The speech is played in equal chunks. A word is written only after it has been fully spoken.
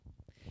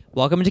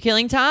Welcome to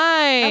Killing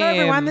Time. Hello,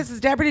 everyone. This is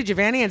Deborah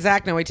DiGiovanni and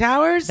Zach Noe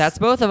Towers. That's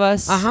both of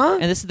us.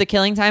 And this is the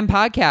Killing Time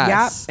podcast.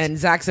 Yeah. And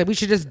Zach said we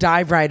should just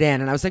dive right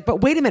in. And I was like,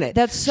 but wait a minute.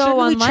 That's so Shouldn't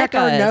we unlike check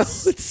our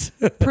us. notes?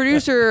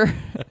 Producer,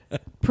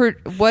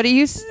 what do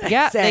you...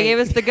 Yeah, Say. they gave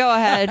us the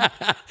go-ahead.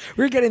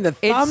 We're getting the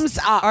thumbs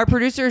up. Our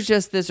producer is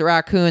just this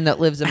raccoon that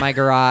lives in my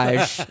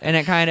garage, and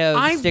it kind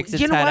of sticks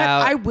its you know head what?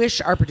 out. I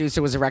wish our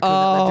producer was a raccoon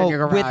that lived in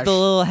your garage. with the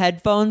little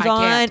headphones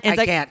on. can't. And it's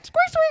I like, can't.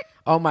 squeak, squeak.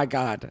 Oh my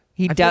God.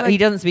 He I feel like-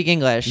 doesn't speak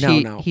English.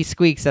 No. He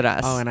squeaks at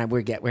us. Oh, and we're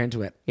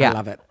into it. Yeah.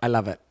 I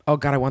love it. Oh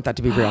God, I want that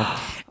to be real.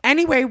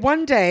 Anyway,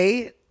 one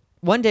day,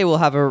 we'll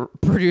have a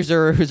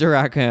producer who's a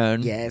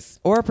raccoon. yes,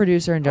 Or a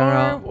producer in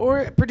general.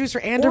 or a producer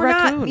and a Or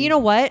not. raccoon. You know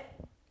what?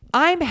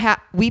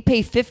 We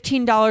pay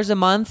 $15 a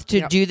month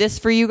to do this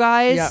for you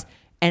guys, Yep.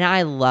 and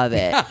I love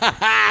it.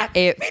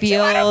 It Me too,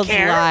 I don't feels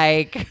care.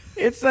 like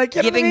It's like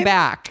you know what I giving mean?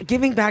 back.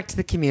 Giving back to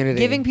the community.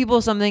 Giving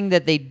people something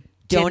that they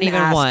don't Didn't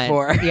even ask want.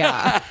 for.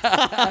 Yeah.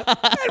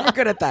 We're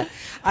good at that.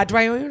 Do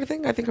I owe you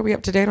anything? I think, are we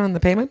up to date on the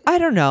payment? I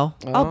don't know.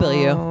 I'll bill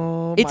you.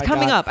 Oh, It's my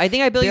coming God. up. I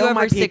think I bill you Bill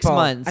my every 6 people.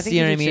 months. I think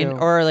You know you what I do mean?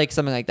 too. Or like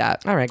something like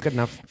that. All right, good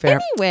enough. Fair.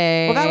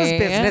 Anyway. Well, that was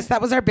business.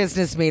 That was our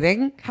business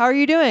meeting. How are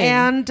you doing?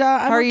 And I'm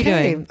How are you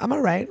okay. doing? I'm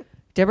all right.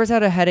 Deborah's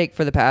had a headache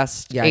for the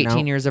past Yeah, I know.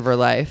 18 years of her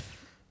life.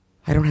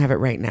 I don't have it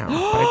right now, but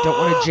I don't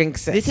want to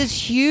jinx it. This is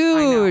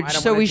huge. I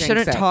don't So wanna we jinx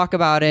shouldn't it. talk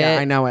about it. Yeah,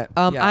 I know it.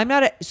 Yeah. I'm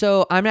not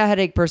a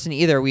headache person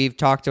either. We've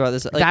talked about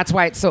this. Like, That's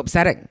why it's so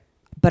upsetting.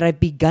 but I've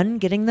begun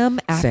getting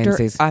them after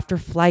Same.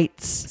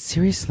 flights.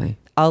 Seriously.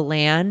 I'll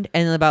land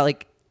and then about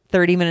like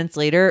 30 minutes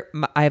later,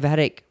 I have a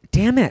headache.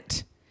 Damn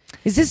it.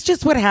 Is this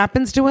just what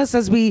happens to us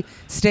as we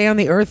stay on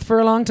the earth for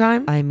a long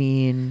time? I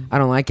mean, I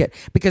don't like it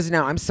because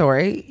now I'm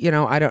sorry. You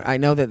know, I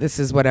know that this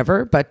is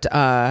whatever, but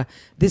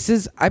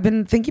I've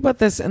been thinking about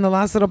this in the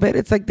last little bit.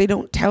 It's like they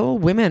don't tell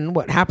women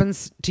what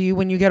happens to you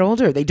when you get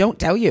older. They don't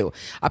tell you.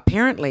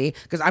 Apparently,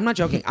 because I'm not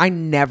joking, I've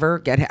never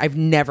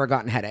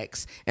gotten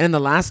headaches. And in the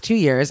last 2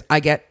 years, I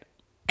get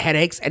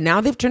headaches, and now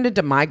they've turned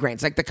into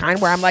migraines, like the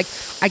kind where I'm like,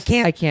 I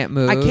can't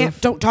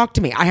move. Don't talk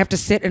to me. I have to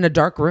sit in a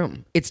dark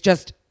room. It's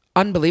just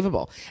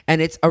unbelievable.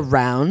 And it's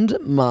around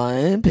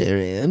my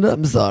period.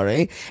 I'm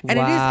sorry. And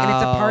it is.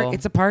 And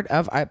it's a part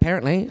of,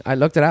 apparently, I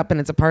looked it up, and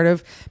it's a part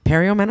of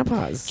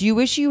perimenopause. do you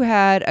wish you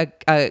had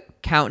a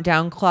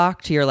countdown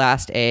clock to your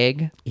last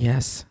egg?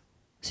 Yes.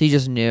 So you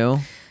just knew?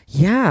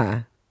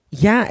 Yeah.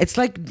 Yeah. It's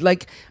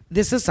like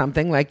this is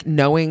something like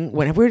knowing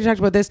when, have we already talked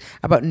about this?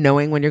 About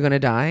knowing when you're going to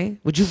die?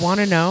 Would you want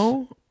to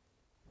know?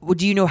 Well,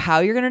 do you know how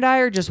you're going to die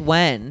or just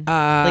when?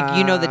 Like,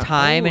 you know the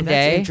time and that's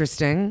day?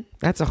 interesting.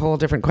 That's a whole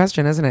different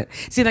question, isn't it?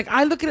 See, like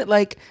I look at it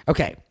like,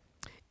 okay,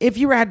 if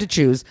you had to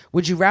choose,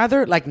 would you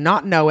rather like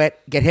not know it,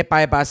 get hit by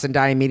a bus and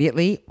die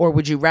immediately, or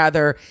would you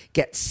rather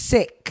get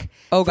sick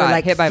Oh, for God,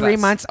 like hit by a 3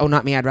 bus. months? Oh,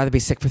 not me. I'd rather be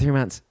sick for 3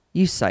 months.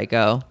 You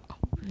psycho.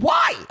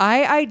 Why?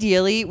 I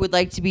ideally would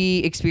like to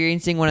be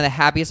experiencing one of the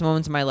happiest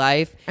moments of my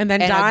life. And then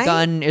die? a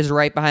gun is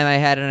right behind my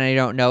head and I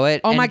don't know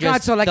it. Oh and my God.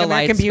 just So like the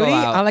American lights go Beauty?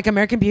 out. I like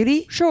American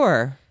Beauty.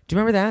 Sure. Do you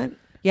remember that?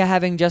 Yeah,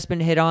 having just been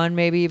hit on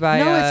maybe by...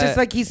 No, it's just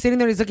like he's sitting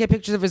there and he's looking at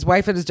pictures of his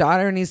wife and his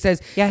daughter and he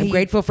says, I'm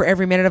grateful for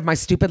every minute of my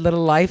stupid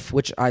little life,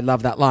 which I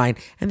love that line.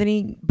 And then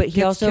he But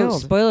also,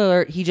 killed. spoiler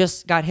alert, he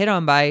just got hit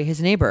on by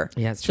his neighbor.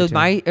 Yeah, it's true, So too.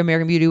 my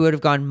American Beauty would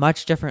have gone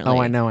much differently.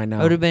 Oh, I know. I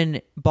would have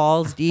been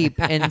balls deep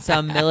in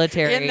some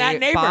military In that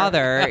neighbor.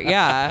 father.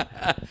 Yeah.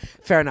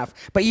 Fair enough.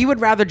 But you would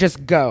rather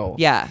just go.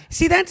 Yeah.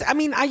 See,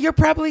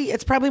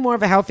 it's probably more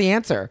of a healthy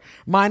answer.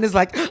 Mine is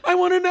like, I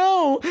want to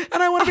know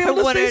and I want to be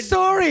able to say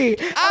sorry.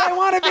 And I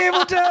want to be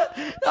able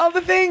to, all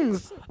the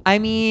things. I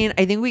mean,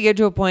 I think we get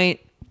to a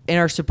point in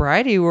our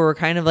sobriety where we're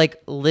kind of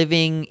like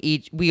living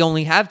we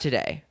only have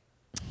today.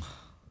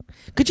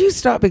 Could you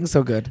stop being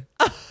so good?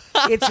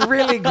 It's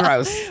really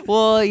gross.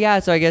 Well, yeah.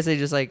 So I guess I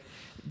just like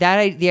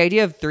that. The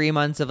idea of 3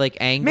 months of like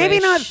anguish. Maybe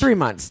not 3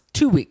 months,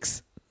 2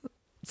 weeks.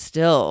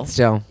 Still,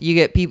 you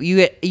get people.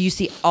 You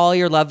see all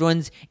your loved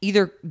ones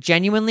either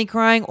genuinely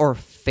crying or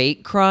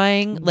fake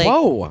crying. Like,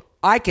 whoa,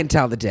 I can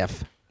tell the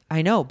diff.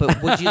 I know,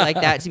 but would you like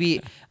that to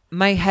be?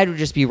 My head would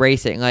just be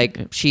racing.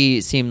 Like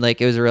she seemed like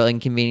it was a real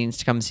inconvenience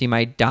to come see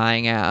my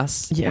dying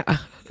ass. Yeah,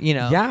 you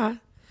know. Yeah.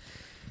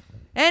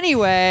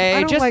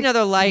 Anyway, just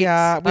another light.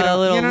 Yeah, a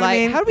little you know what light. I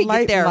mean? How do we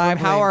Light get there? From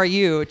lively. how are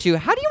you to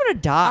how do you want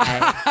to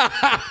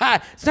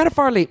die? It's not a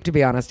far leap, to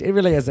be honest. It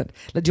really isn't.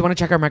 Do you want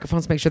to check our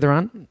microphones, make sure they're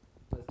on?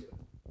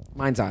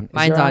 Mine's on. Is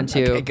Mine's yours on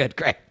too. Okay, good,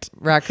 great.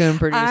 Raccoon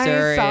producer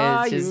I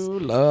saw is you just,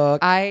 look.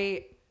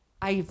 I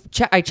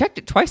checked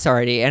it twice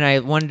already, and I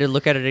wanted to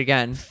look at it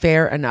again.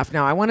 Fair enough.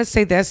 Now I want to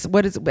say this: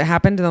 what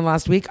happened in the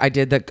last week? I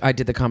did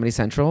the Comedy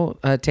Central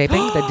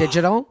taping, the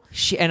digital.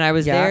 And I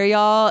was there,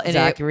 y'all. And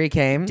Zachary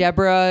came.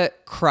 Deborah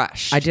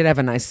crushed. I did have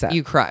a nice set.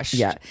 You crushed.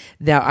 Yeah.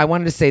 Now I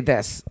wanted to say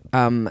this.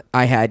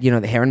 I had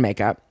the hair and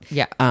makeup.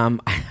 Yeah.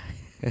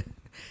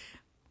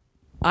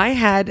 I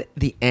had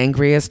the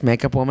angriest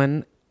makeup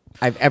woman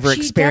I've ever She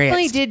experienced.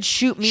 definitely did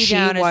shoot me She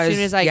down was- as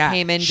soon as I yeah,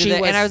 came into she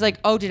and I was like,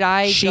 oh, did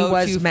I she go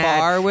was too mad.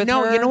 far with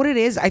no, her? you know what it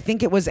is? I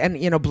think it was, and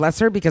bless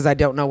her, because I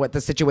don't know what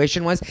the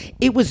situation was.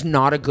 It was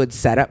not a good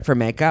setup for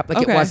makeup. Like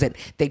Okay. it wasn't.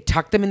 They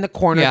tucked them in the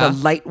corner. Yeah. The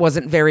light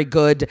wasn't very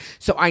good.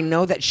 So I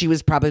know that she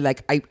was probably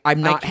like,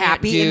 I'm not can't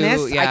happy in do-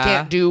 this. I yeah.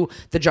 can't do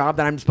the job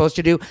that I'm supposed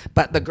to do.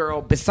 But the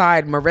girl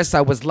beside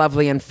Marissa was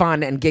lovely and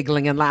fun and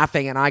giggling and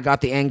laughing, and I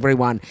got the angry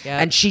one. Yeah.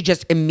 And she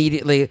just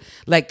immediately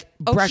like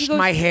Oh, she brushed goes-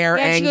 my hair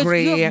yeah, she goes,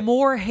 angry. you have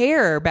more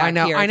hair back I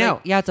know, here. I It's know.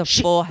 like, yeah, it's a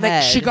She- full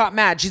head. Like she got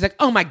mad. She's like,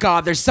 "Oh my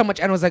god, there's so much."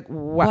 And I was like,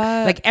 "What?"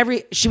 What?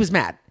 Like she was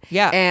mad.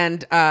 Yeah.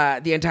 And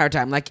the entire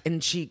time, like,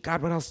 and she,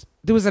 God, what else?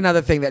 There was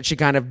another thing that she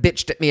kind of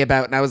bitched at me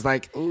about, and I was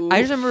like, "Ooh."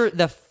 I just remember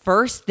the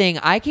first thing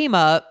I came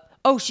up.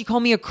 Oh, she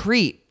called me a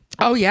creep.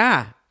 "Oh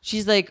yeah."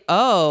 She's like,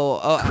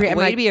 oh, Creep. I'm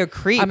way like- to be a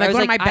creep. I'm like, I was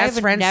one of my I best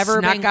have friends never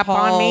snuck been up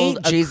on me.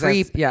 called a Jesus,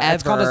 creep yeah,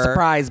 it's called a ever.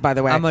 surprise, by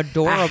the way. I'm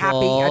adorable. A happy,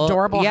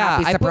 adorable,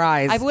 happy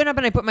surprise. I went up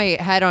and I put my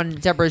head on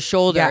Deborah's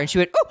shoulder, Yeah. and she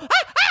went, oh, ah,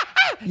 ah,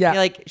 ah. Yeah,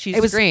 like she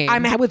it was. screamed.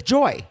 I'm with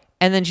joy.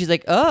 And then she's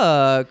like,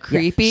 oh,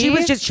 creepy.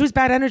 Yeah. She was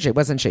bad energy,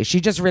 wasn't she?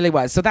 She just really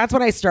was. So that's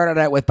what I started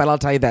out with. But I'll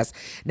tell you this.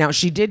 Now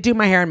she did do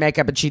my hair and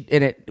makeup,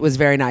 and it was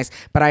very nice.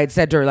 But I had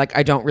said to her, like,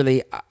 I don't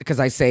really, because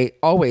I say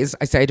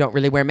I don't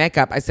really wear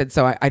makeup. I said,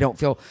 so I don't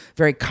feel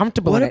very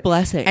comfortable What in a it.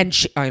 blessing. And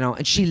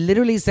she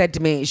literally said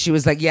to me, she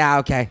was like, yeah,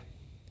 okay.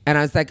 And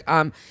I was like,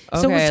 so it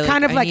Okay, was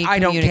kind like, of I like, need I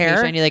don't care.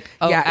 communication. And you're like,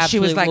 oh, she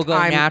was absolutely, like, we'll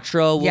go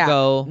natural, we'll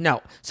go-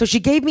 No. So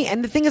she gave me,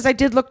 and the thing is, I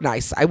did look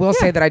nice. I will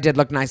say that I did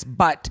look nice,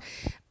 but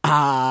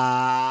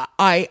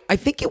I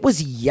think it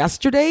was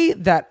yesterday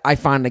that I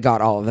finally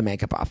got all of the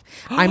makeup off.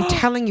 I'm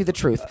telling you the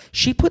truth.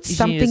 She put Did you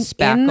something need a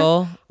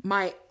spackle? in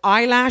my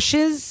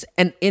eyelashes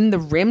and in the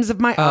rims of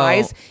my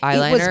eyes.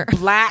 eyeliner? It was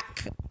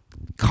black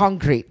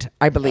concrete,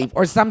 I believe,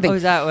 or something. Oh,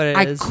 is that what it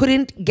I is?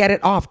 couldn't get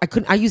it off.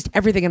 I used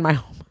everything in my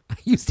home. I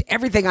used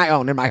everything I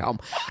own in my home.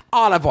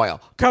 Olive oil,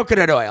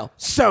 coconut oil,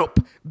 soap,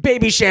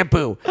 baby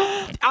shampoo,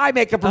 eye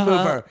makeup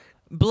remover.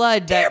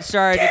 Blood that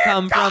started to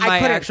come from my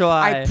couldn't. actual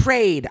eye. I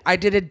prayed. I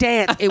did a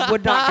dance. It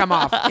would not come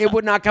off. It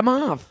would not come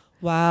off.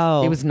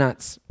 Wow. It was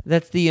nuts.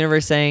 That's the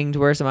universe saying to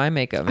wear some eye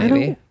makeup,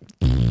 maybe.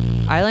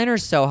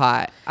 Eyeliner's so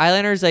hot.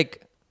 Eyeliner's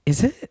like,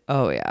 Is it?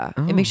 oh yeah.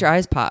 It makes your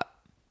eyes pop.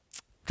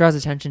 Draws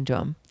attention to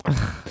them.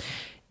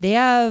 They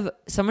have,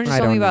 someone just I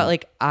told me don't about know.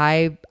 like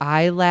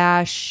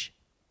eyelash.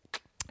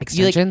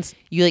 Extensions?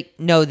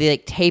 No, they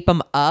like tape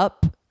them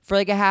up for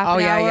like a half Oh,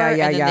 an yeah, hour. yeah,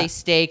 yeah, and then yeah. they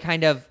stay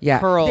kind of Yeah.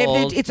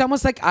 curled. It's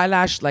almost like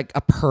eyelash, like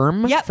a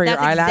perm Yep, for your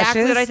that's eyelashes.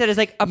 exactly what I said. It's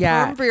like a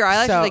perm for your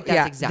eyelashes. Like,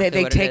 that's exactly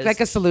they what it take is.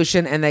 like a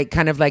solution and they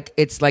kind of like,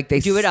 it's like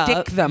they Do it stick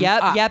up. them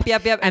Yep, up.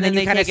 yep. And then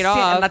they you kind of take sit it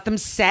off. and let them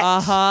set.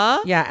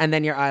 Uh-huh. Yeah, and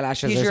then your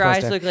eyelashes Because are your supposed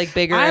eyes to. look like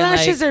bigger.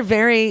 Eyelashes and, like, are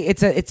very,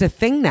 it's a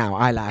thing now,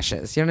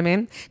 eyelashes. You know what I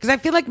mean? Because I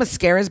feel like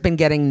mascara's been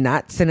getting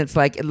nuts and it's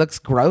like, it looks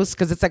gross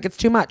because it's like, it's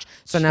too much.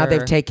 So now Sure.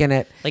 they've taken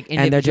it. like and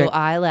they're individual doing,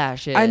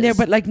 eyelashes. and there,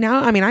 but like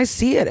now, I mean, I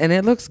see it and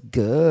it looks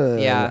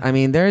good. Yeah. I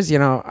mean, there's,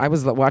 I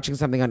was watching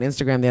something on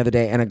Instagram the other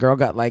day and a girl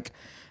got like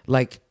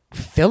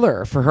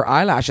filler for her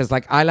eyelashes,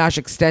 like eyelash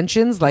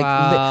extensions, like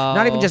Wow.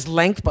 not even just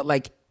length, but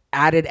like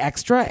added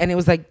extra. And it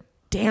was like,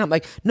 damn,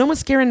 like no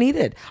mascara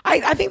needed.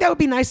 I think that would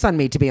be nice on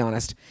me, to be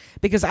honest,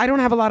 because I don't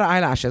have a lot of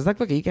eyelashes. Like,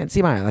 look, you can't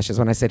see my eyelashes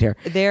when I sit here.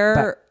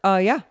 they're,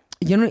 yeah.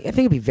 I think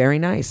it'd be very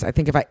nice. I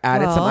think if I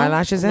added some Well,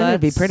 eyelashes in, it'd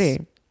be let's-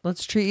 pretty.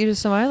 Let's treat you to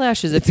some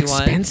eyelashes It's if you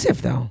want.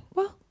 expensive though.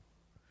 Well,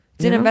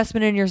 it's an know?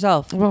 investment in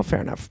yourself. Well,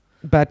 fair enough.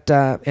 But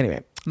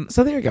anyway,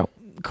 so there you go.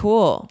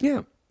 Cool.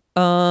 Yeah.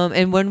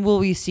 And when will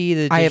we see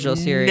the I have digital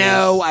series?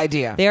 no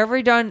idea. They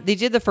already done. They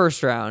did the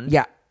first round.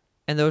 Yeah.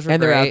 and those were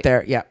And they're great. out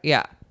there. Yeah.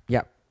 Yeah.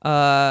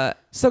 Yeah.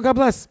 So God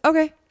bless.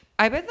 Okay.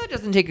 I bet that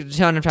doesn't take a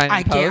ton of time. To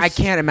I post.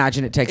 can't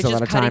imagine it takes It's a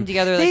lot just of time. cutting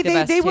together, like, the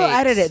best they will takes.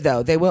 edit it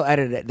though. They will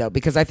edit it though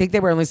because I think they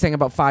were only saying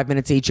about 5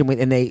 minutes each, and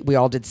we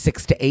all did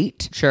 6 to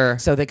 8. Sure.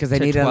 So because they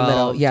To needed a little,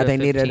 12 yeah, to they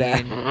needed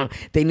 15.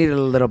 they needed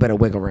a little bit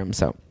of wiggle room.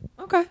 So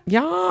Okay.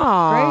 yeah,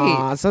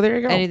 Great. So there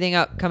you go. Anything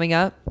coming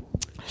up?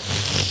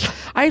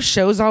 I have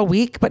shows all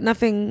week, but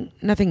nothing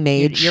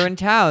major. You're in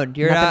town.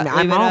 You're Nothing- not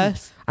I'm leaving home.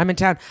 us. I'm in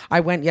town. I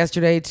went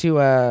yesterday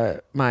to I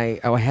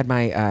had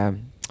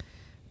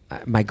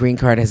my green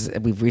card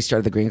we've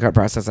restarted the green card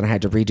process and I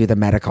had to redo the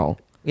medical.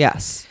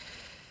 Yes.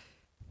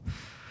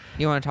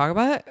 You want to talk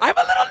about it? I'm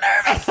a little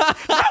nervous.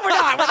 No, we're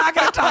not. We're not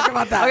going to talk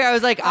about that. Okay, I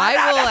was like,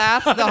 I will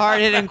ask the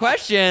hard-hitting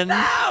questions.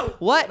 No!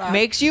 What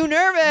makes you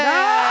nervous?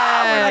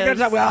 we're not gonna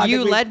talk- well, I you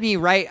think we- led me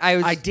right.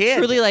 I did.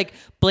 truly like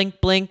blink.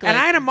 And like,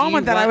 I had a do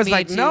moment you that I want was me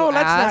like, to no, let's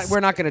ask? not. We're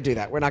not going to do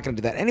that. We're not going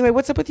to do that. Anyway,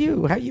 what's up with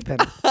you? How you been?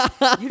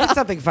 You did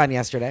something fun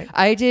yesterday.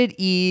 I did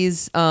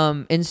E's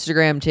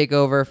Instagram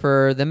takeover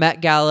for the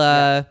Met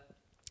Gala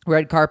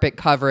red carpet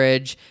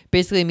coverage.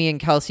 Basically, me and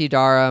Kelsey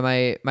Dara,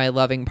 my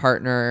loving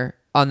partner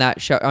on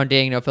that show on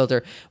Dating No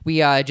Filter, we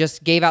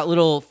just gave out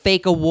little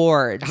fake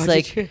awards, Oh,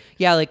 like did you?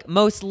 yeah, like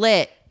most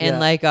lit and Yeah.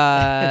 like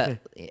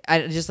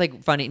I just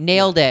like funny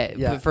nailed it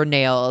Yeah. for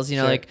nails,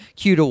 Sure. like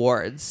cute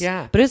awards.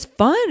 Yeah. but it was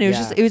fun. It was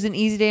Yeah. just it was an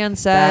easy day on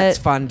set. That's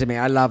fun to me.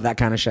 I love that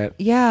kind of shit.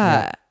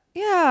 Yeah.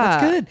 Yeah.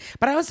 That's good.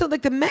 But I also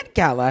like the Met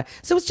Gala.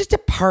 So it's just a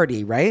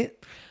party, right?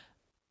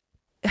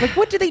 Like,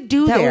 what do they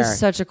do That there? was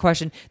such a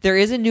question. There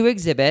is a new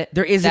exhibit.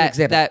 There is an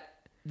exhibit.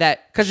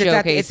 That Because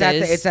showcases.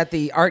 it's at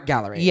the art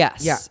gallery.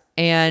 Yes. Yeah.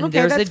 And Okay,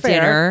 there's a that's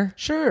fair. dinner.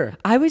 Sure.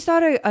 I always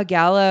thought a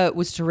gala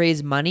was to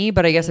raise money,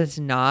 but I guess it's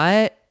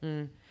not.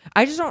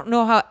 I just don't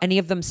know how any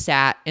of them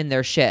sat in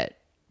their shit.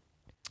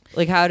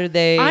 Like, how did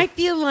they? I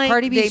feel like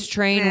Cardi B's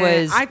train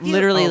was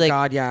literally like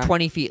God, yeah.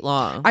 20 feet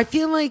long. I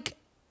feel like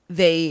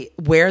they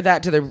wear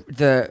that to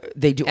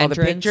they do all the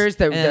Entrance, pictures,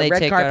 the and then they red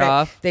take that carpet.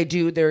 off. They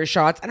do their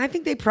shots, and I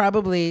think they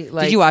probably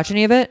like. Did you watch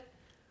any of it?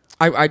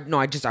 I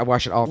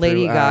watched it all.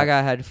 Lady through,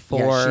 Gaga had 4.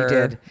 Yeah, she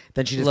did.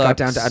 Then she just got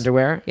down to looks.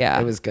 underwear. Yeah.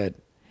 It was good.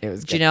 It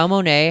was good. Janelle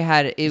Monáe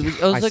had it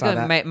was I like saw a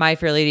that. My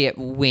Fair Lady. It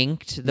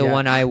winked. The Yeah.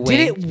 one eye Did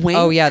winked. it wink?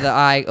 Oh yeah, the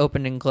eye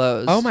opened and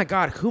closed. Oh my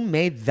God, who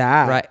made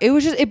that? Right. It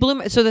was just it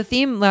blew. So the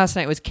theme last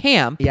night was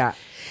camp. Yeah.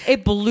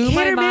 It blew Hit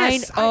my or mind.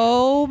 miss.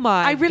 Oh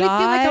my! I really feel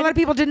like a lot of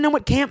people didn't know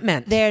what camp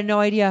meant. They had no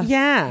idea.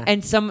 Yeah.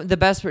 And the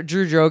best part,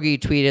 Drew Drogi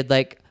tweeted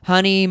like,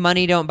 "Honey,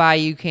 money don't buy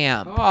you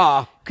camp."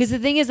 Oh. Because the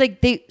thing is,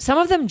 like, some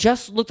of them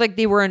just looked like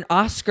they were an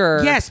Oscar.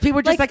 Yes, people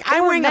were just like,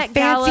 I'm or wearing a Met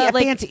Gala, fancy,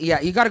 like, fancy. Yeah,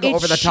 you got to go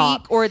it's over the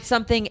top. chic or it's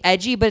something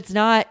edgy, but it's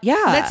not. Yeah.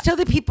 Let's tell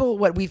the people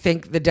what we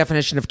think the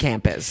definition of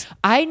camp is.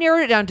 I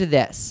narrowed it down to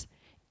this: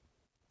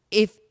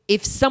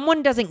 if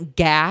someone doesn't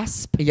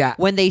gasp, Yeah.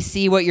 when they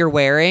see what you're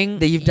wearing,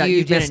 That you've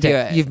didn't missed do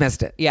it. You've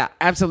missed it. Yeah.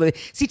 Absolutely.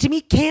 See, to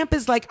me, camp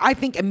is like, I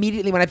think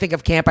immediately when I think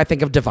of camp, I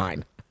think of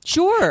Divine.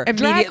 Sure. Drag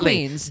Immediately.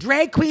 queens.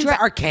 Drag queens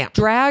are camp.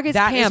 Drag is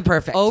That is camp.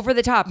 perfect. Over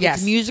the top. Yes.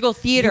 It's musical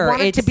theater. You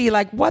want it it's to be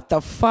like, what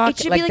the fuck? It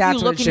should be like that's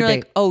you what look it and should you're be.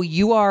 like, oh,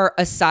 you are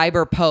a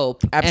cyber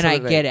pope, Absolutely.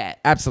 and I get it.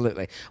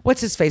 Absolutely. What's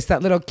his face?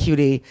 That little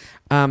cutie.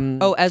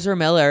 Oh, Ezra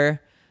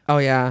Miller. Oh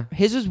yeah.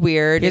 His was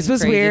weird. His and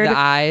was crazy, weird. The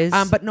eyes.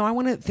 But no, I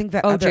want to think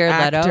that Oh, other Jared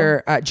Leto?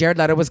 actor, Jared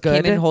Leto was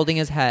good. came in holding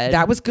his head.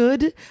 That was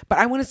good. But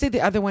I want to say the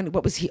other one,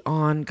 what was he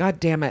on? God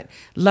damn it.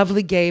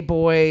 Lovely gay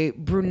boy,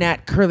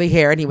 brunette, curly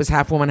hair, and he was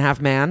half woman, half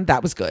man.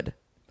 That was good.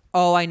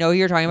 Oh, I know who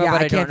you're talking about, Yeah,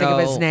 but I I don't can't think know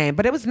of his name.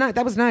 But it was nice.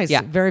 That was nice.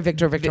 Yeah. Very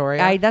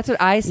Victoria. That's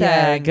what I said.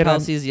 Yeah, and good on-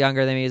 Kelsey's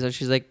younger than me, so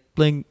she's like,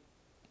 blink.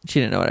 She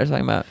didn't know what I was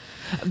talking about.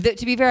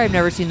 To be fair, I've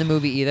never seen the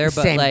movie either,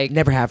 but Same. like,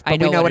 Never have. But I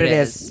know we know what it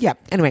is. Yeah.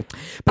 Anyway.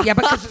 But yeah,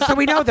 but so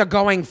we know what they're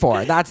going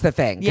for. That's the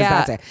thing. 'Cause Yeah.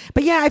 That's it.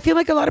 But yeah, I feel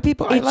like a lot of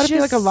people It's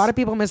feel like a just- lot of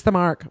people miss the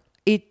mark.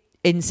 It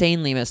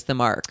insanely missed the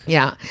mark.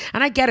 Yeah.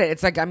 And I get it.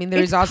 It's like, I mean,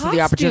 there's It's also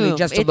the opportunity costume.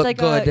 just to It's look like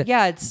good.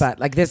 it's but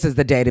like this is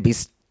the day to be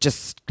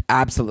just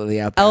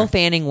absolutely out there. Elle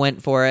Fanning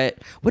went for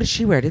it. What did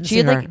she wear? Didn't She see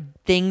had her. like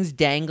things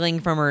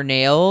dangling from her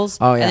nails.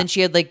 Oh, yeah. And then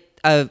she had like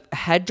a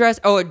headdress.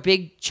 Oh, a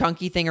big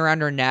chunky thing around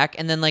her neck,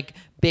 and then like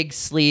big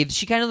sleeves.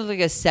 She kind of looked like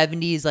a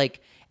 70s like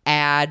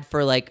ad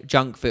for like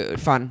junk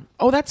food. Fun.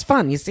 Oh, that's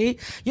fun. You see,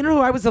 you know who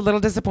I was a little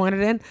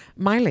disappointed in?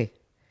 Miley,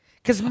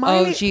 because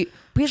Miley.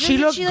 Because she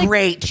isn't looked she, like,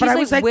 great, she's but I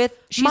was like,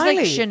 she's Miley.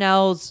 like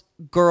Chanel's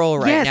girl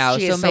right Yes, now.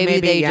 she So is. maybe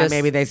they just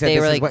maybe they said they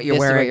this were is like, what you're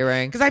this is wearing. what you're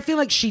wearing. Because I feel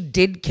like she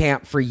did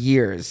camp for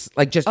years,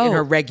 like just in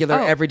her regular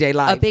everyday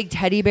life. A big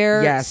teddy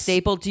bear Yes.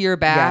 stapled to your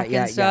back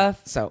and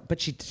stuff. So,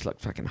 but she just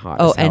looked fucking hot.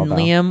 Oh, as hell, and though.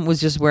 Liam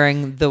was just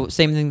wearing the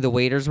same thing the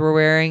waiters were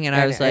wearing, and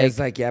I was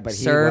like, yeah, but he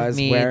serve was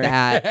me wearing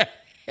that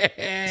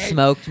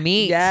smoked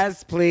meat.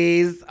 Yes,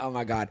 please. Oh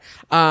my god.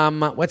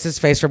 What's his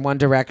face from One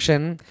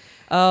Direction?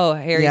 Oh,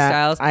 Harry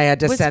Styles. I had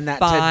to was send that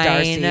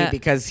fine. to Darcy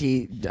because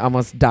he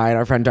almost died.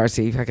 Our friend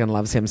Darcy fucking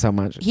loves him so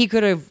much. He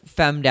could have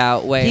femmed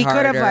out way He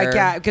harder. could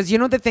have because you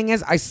know the thing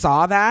is, I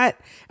saw that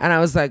and I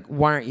was like,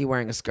 why aren't you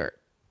wearing a skirt?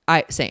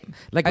 Same.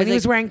 Like I when he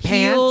was wearing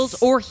heels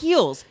pants or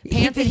heels.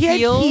 Pants and he had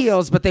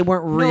heels, but they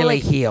weren't really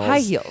like heels. high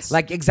heels.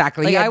 Like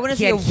exactly. Like, He I had- wanna he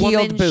see had a heeled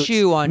woman's boots.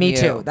 shoe on Me you.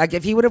 too. Like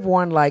if he would have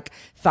worn like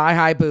thigh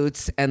high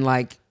boots and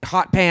like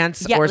hot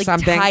pants Yeah, or like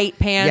something, tight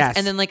pants, yes.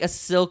 and then like a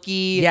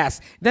silky.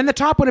 yes, then the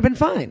top would have been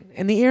fine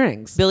and the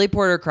earrings. Billy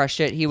Porter crushed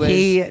it. He was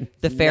He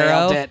the Pharaoh.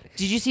 nailed it.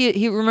 Did you see it?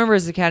 He remember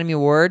his Academy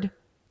Award.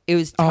 It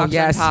was tux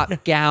yes. on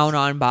top, gown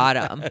on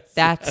bottom.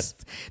 That's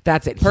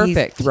it.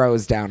 Perfect. He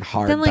throws down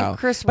hard then like though.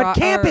 Chris but Rock.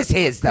 camp or is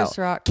his though. Chris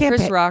Rock. Camp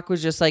Chris Rock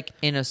was just like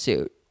in a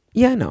suit.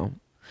 Yeah, no.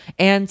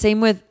 And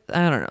same with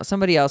I don't know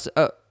somebody else.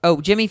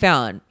 Jimmy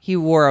Fallon. He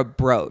wore a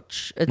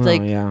brooch. It's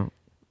like, yeah.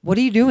 what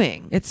are you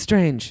doing, It's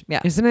strange.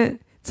 Yeah. Isn't it?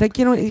 It's like,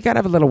 you know, you gotta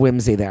have a little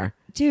whimsy there.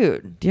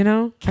 dude? Do you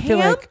know? I feel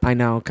Camp? like I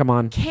know. Come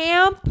on.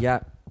 Camp,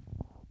 Yeah.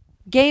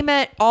 gay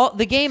men. All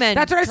the gay men.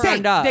 That's what I was saying.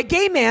 turned up. The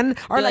gay men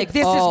are They're like, like,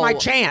 this is my "Oh,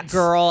 chance.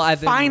 girl, I've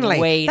been Finally.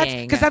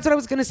 waiting." Because that's what I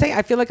was going to say.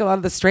 I feel like a lot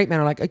of the straight men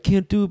are like, I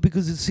can't do it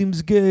because it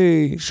seems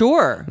gay.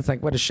 Sure. It's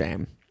like, what a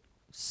shame.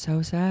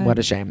 So sad. What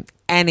a shame.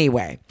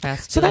 Anyway. So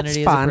that's Masculinity is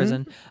a fun.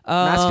 prison.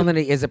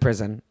 Masculinity is a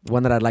prison.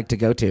 One that I'd like to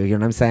go to. You know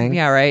what I'm saying?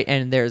 Yeah, right.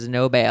 And there's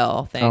no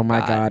bail. Thank Oh my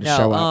God. No,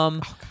 Show up. Oh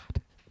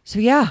God. So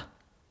yeah.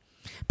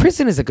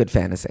 Prison is a good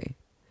fantasy.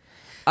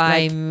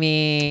 I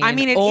mean,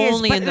 it is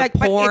only but in the like,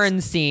 but porn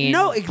it's- scene.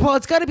 No, well,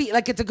 it's got to be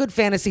like it's a good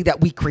fantasy that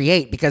we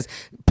create because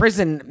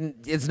prison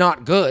is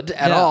not good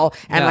at No, all.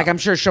 And no. like I'm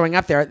sure showing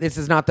up there, this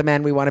is not the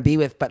man we want to be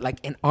with. But like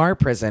in our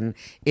prison,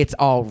 it's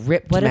all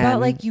ripped. What men.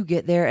 about like you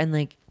get there and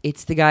like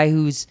It's the guy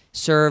who's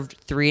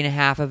served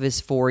 3.5 of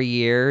his 4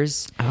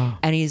 years,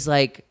 and he's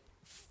like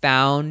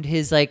found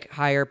his like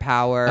higher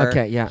power.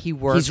 Okay, yeah. He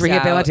works. He's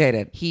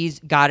rehabilitated. Out. He's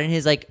gotten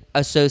his like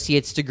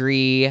associate's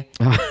degree.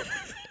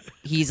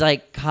 He's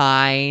like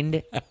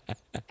kind,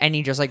 and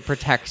he just like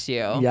protects you.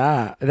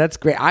 Yeah, that's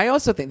great. I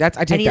also think I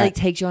take And he that. like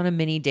takes you on a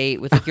mini date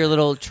with like your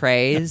little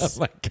trays. Oh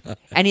my God.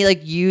 And he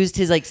like used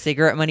his like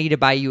cigarette money to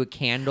buy you a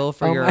candle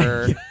for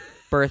your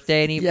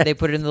birthday, and Yes. they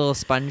put it in the little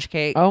sponge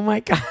cake. Oh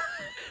my God.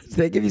 Do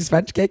they give you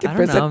sponge cake in I don't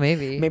prison? know,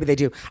 maybe. Maybe they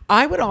do.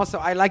 I would also,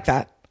 I like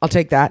that. I'll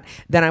take that.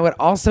 Then I would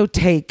also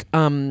take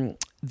the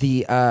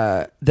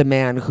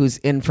man who's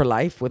in for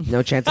life with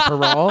no chance of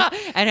parole.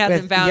 And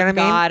hasn't found what I mean?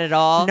 God at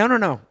all.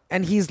 No.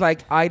 And he's like,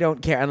 I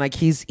don't care. And like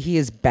he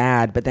is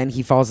bad, but then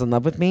he falls in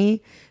love with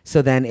me.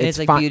 So then it's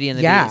like fine. Beauty and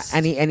the yeah, Beast.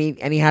 and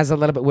he has a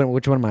little bit.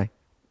 Which one am I?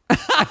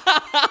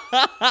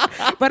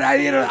 But I'm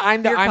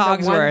the You're one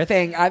Cogsworth.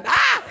 thing.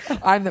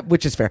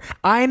 Which is fair.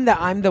 I'm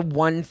the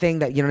one thing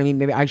that you know what I mean.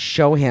 Maybe I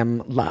show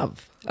him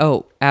love.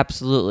 Oh,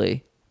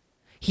 absolutely.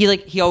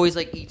 He always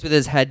like eats with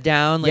his head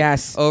down, like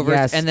Yes, over,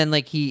 yes. and then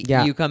like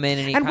Yeah. you come in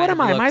and he And kind what of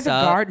am I? Am I looks the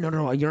up. guard?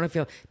 No. You don't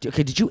feel.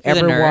 Okay, did you You're the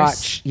ever nurse.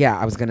 watch? Yeah,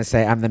 I was gonna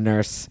say I'm the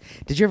nurse.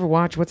 Did you ever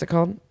watch? What's it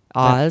called?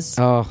 Oz?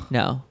 Oh.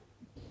 No.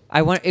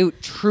 I was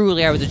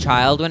a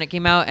child when it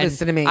came out, and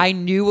Listen to me. I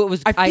knew what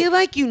was. I feel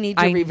like you need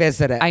to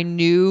revisit it. I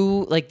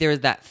knew like there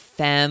was that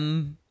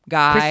femme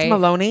guy, Chris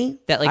Maloney.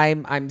 that like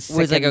I'm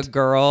was like a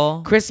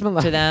girl. Chris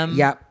Maloney to them.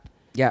 Yep.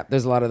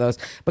 There's a lot of those.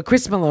 But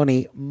Chris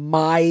Maloney,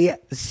 my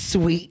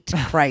sweet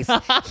Christ,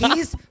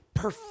 he's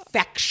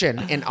perfection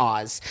in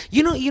Oz.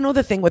 You know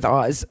the thing with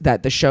Oz,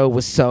 that the show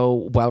was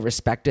so well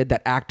respected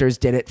that actors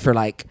did it for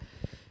like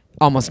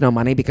almost no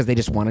money because they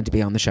just wanted to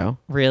be on the show.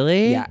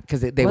 Really? Yeah,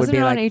 because they would Wasn't be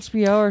it like on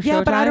HBO or Showtime?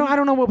 yeah, but I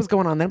don't know what was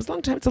going on then. It was a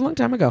long time. It's a long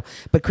time ago.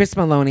 But Chris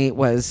Maloney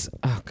was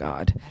I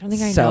don't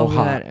think I so know who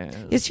hot. that is.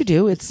 Yes, you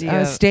do. It's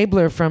The,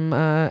 Stabler from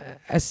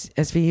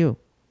SVU.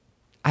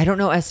 I don't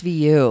know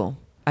SVU.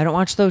 I don't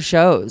watch those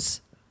shows.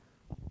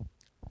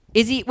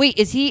 Is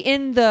he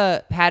in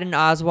the Patton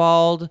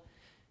Oswalt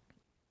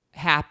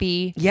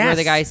Happy? Yes. Where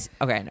the guys.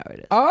 Okay, I know it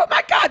is. Oh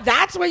my God,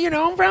 that's where you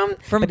know him from?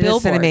 From But in the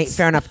cinema, billboards.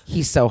 fair enough.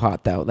 He's so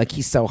hot though. Like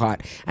he's so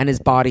hot, and his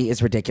body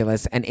is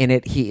ridiculous. And in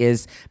it, he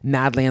is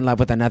madly in love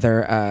with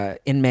another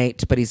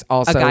inmate. But he's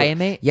also A guy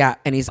inmate? Yeah,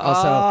 and he's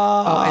also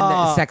and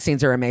the sex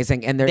scenes are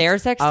amazing. And Their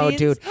sex oh, scenes?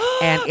 dude,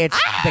 and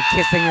it's the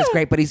kissing is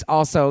great. But he's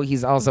also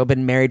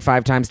been married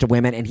 5 times to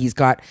women, and he's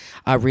got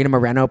Rita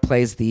Moreno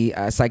plays the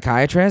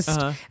psychiatrist,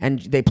 and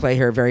they play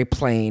her very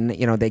plain.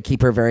 You know, they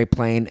keep her very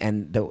plain,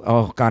 and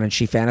and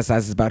she fantasizes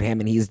about him,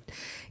 and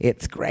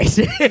it's great.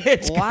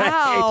 It's great.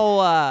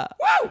 Wow.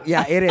 Woo!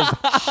 Yeah, it is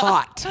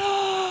hot.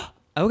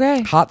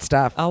 Okay. Hot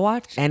stuff. I'll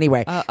watch.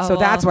 Anyway, so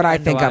that's what I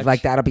to think of. watch.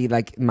 Like that'll be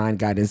like Mind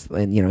Guide is,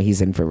 and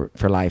he's in for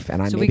life,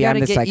 and So we maybe got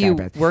I'm to the get you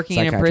psychiatrist. working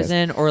in a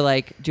prison or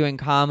like doing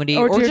comedy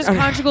Or or dude- just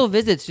conjugal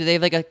visits. Do they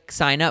have like a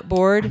sign up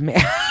board?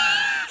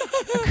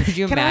 Could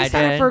you Can I imagine?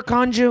 sign up for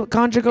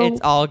conjugal?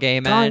 It's all gay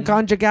men.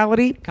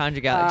 Conjugality.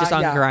 Conjugal, just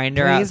on yeah,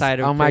 Grinder please. outside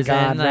of Oh my prison.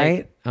 God! like,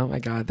 Right? Oh my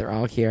God! They're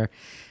all here.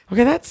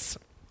 Okay,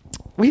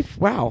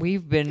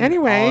 we've been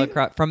Anyway. all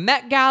across, from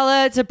Met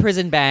Gala to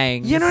prison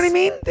bangs. You know what I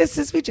mean?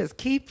 We just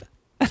keep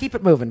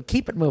it moving.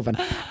 Keep it moving.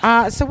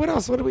 So what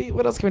else?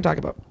 What else can we talk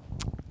about?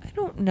 I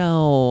don't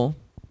know.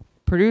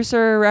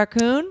 Producer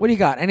Raccoon? What do you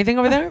got? Anything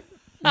over there?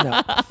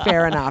 No.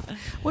 Fair enough.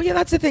 Well, yeah,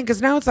 that's the thing,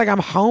 because now it's like I'm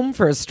home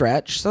for a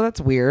stretch, so that's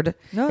weird.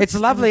 No, it's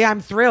lovely. I'm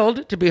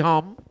thrilled to be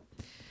home.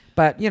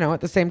 But,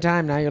 at the same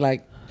time, now you're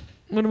like,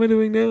 what am I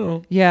doing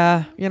now?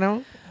 Yeah. You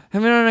know?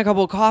 I've been on a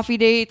couple coffee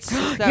dates.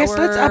 that Yes,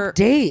 let's were-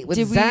 update with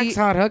Did we- Zach's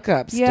Hot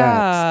Hookups.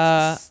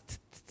 Yeah.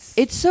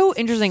 It's so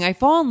interesting. I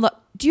fall in love.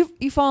 Do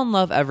you fall in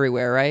love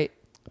everywhere, right?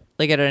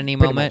 Like at any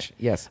Pretty moment? much,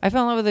 yes. I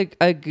fell in love with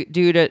a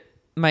dude at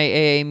my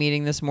AA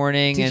meeting this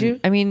morning. Did and you?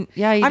 I mean,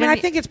 yeah. I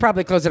think it's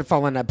probably closer to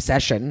fall in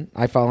obsession.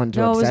 I fall into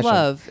No, obsession. it was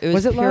love. It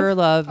was pure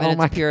love in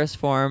its purest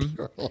form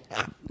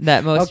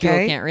that most people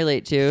Okay. can't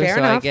relate to. Fair so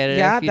enough. I get it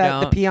Yeah, if you the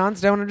don't.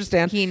 peons don't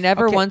understand. He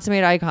never Okay. once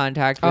made eye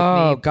contact with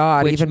Oh, me.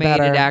 God, which even made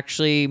better. it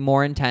actually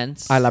more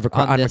intense. I love on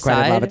this unrequited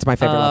love. side. It's my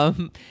favorite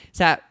love.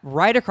 Sat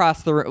right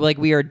across the room, like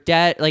we are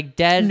dead.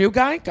 New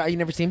guy you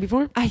never seen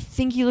before? I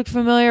think he looked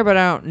familiar, but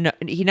I don't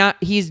know.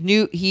 He's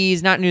new.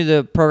 He's not new to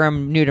the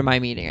program. New to my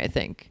meeting, I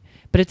think.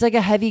 But it's like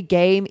a heavy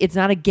gay. It's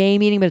not a gay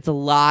meeting, but it's a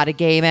lot of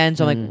gay men.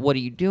 So I'm like, what are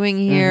you doing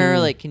here?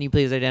 Like, can you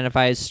please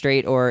identify as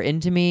straight or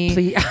into me?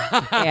 Please.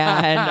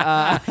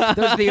 And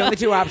Those are the only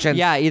two options.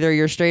 yeah, either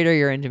you're straight or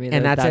you're into me.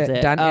 And that's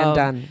it. Done and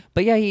done.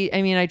 But yeah,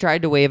 I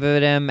tried to wave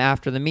at him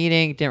after the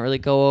meeting. Didn't really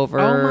go over.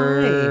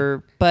 Oh,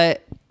 my.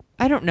 But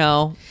I don't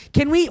know.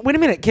 Can we wait a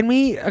minute? Can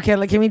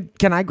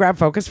I grab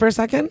focus for a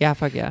second? Yeah,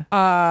 fuck yeah.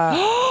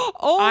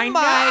 Oh my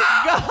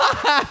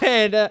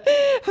God.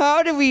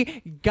 How do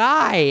we,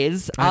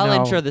 guys? I I'll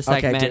know. intro the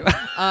Okay, segment.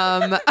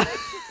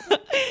 do.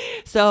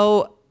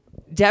 So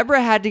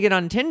Deborah had to get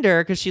on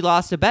Tinder because she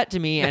lost a bet to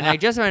me, and I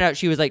just found out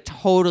she was like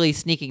totally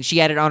sneaking. She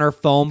had it on her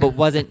phone but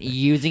wasn't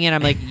using it.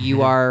 I'm like,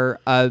 you are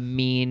a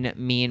mean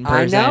person.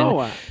 I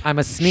know. I'm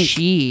a sneak.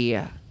 She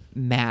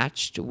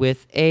matched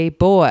with a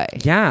boy.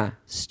 Yeah.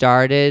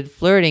 Started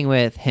flirting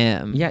with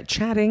him. Yeah,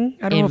 chatting.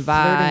 I don't know if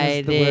flirting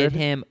is the Invited word.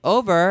 him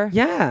over.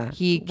 Yeah.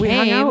 He We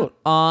hung came out.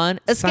 on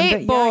a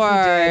Sunday- skateboard.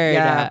 yeah, he did,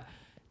 yeah.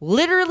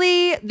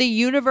 Literally, the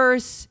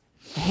universe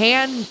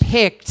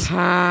handpicked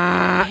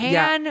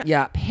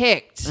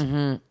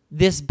yeah.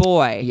 this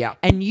boy. Yeah.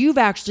 And you've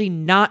actually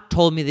not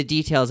told me the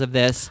details of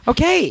this.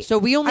 Okay. So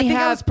we only I think I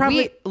have was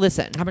probably-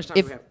 listen. How much time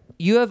if do we have?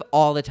 you have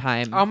all the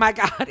time. Oh my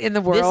God, in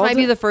the world. This might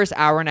be the first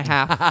hour and a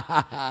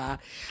half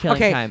killing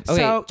Okay, time.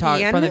 Okay, so talk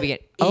Ian- from the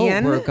beginning.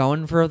 Ian- we're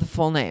going for the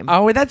full name.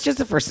 Oh, that's just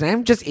the first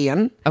name, just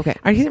Ian. Okay.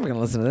 He's never gonna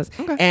listen to this.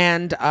 Okay.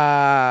 And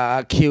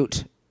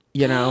cute,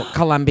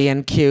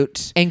 Colombian,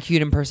 cute. And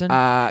cute in person.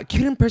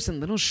 Cute in person,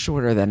 little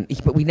shorter than,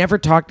 but we never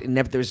talked.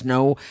 Never, there's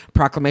no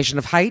proclamation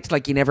of height.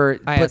 Like he never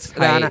I puts ask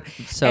that on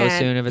height so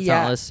soon if it's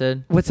not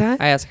listed. What's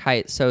that? I ask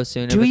height so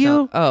soon. Do if it's you?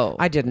 Not, oh,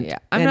 I didn't. Yeah,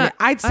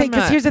 I'd say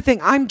because here's the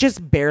thing. I'm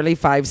just barely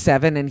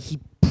 5'7", and he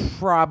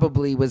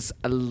probably was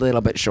a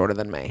little bit shorter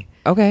than me.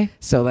 okay.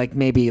 So like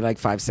maybe like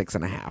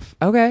 5'6.5".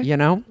 Okay.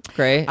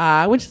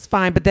 Great. Which is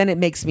fine, but then it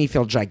makes me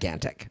feel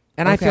gigantic.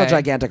 And I feel Okay.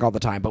 gigantic all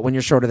the time, but when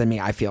you're shorter than me,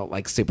 I feel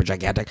like super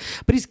gigantic.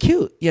 But he's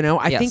cute,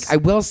 I Yes. think I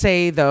will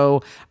say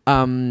though,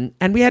 and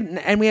we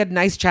had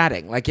nice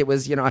chatting. Like it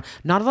was,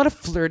 not a lot of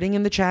flirting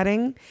in the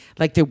chatting.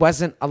 Like there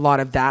wasn't a lot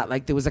of that.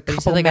 Like there was a you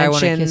couple said, like, I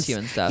mentions. wanna kiss you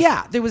and stuff.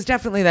 Yeah, there was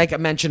definitely like a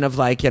mention of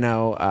like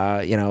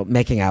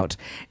making out.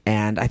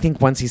 And I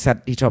think once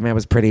he told me I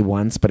was pretty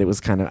once, but it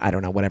was kind of I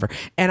don't know whatever.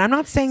 And I'm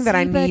not saying that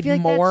I See, but need feel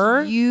like more.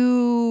 That's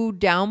you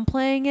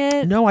downplaying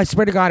it. No, I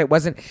swear to God, it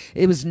wasn't.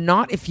 It was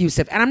not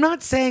effusive, and I'm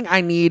not saying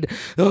I need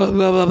blah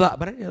blah blah.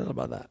 But I need a little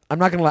bit of that. I'm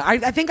not gonna lie.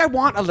 I think I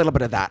want a little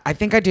bit of that. I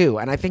think I do,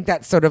 and I think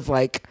that's sort of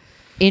like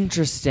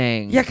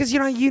Interesting. yeah, because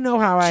you know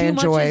how I Too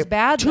much enjoy. is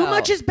bad, Too though.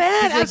 much is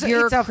bad. It's like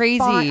you're It's a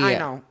crazy. I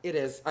know it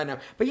is. I know,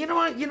 but you know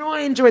what? I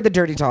enjoy the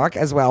dirty talk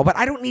as well. But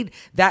I don't need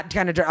that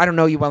kind of. I don't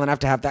know you well enough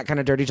to have that kind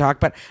of dirty talk.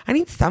 But I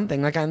need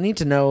something. Like I need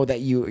to know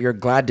that you're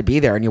glad to be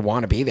there and you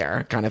want to be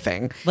there, kind of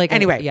thing. Like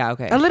anyway, yeah,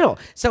 okay. a little.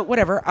 So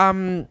whatever.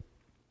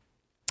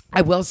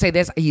 I will say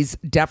this: he's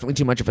definitely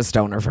too much of a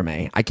stoner for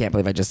me. I can't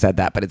believe I just said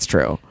that, but it's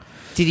true.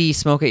 Did he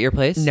smoke at your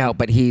place? No,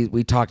 but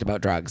we talked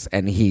about drugs,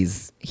 and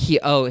he's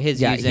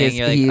His using.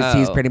 You're like,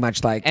 he's oh. pretty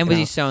much like. And was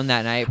he stoned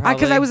that night? Probably.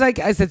 Because I was like,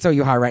 I said, so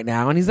you high right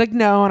now? And he's like,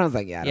 no. And I was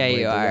like, yeah, I don't Yeah, believe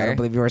you I are. don't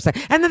believe you are.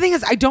 And the thing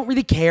is, I don't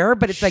really care,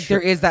 but it's like there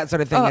is that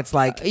sort of thing. Oh, It's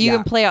like you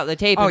can play out the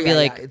tape and be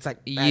like, it's like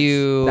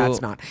you.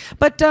 That's not.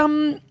 But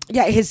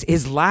yeah,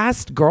 his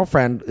last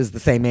girlfriend is the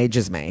same age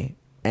as me.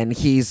 And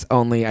he's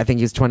only, I think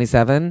he's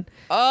 27.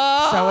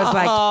 Oh, So it's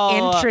like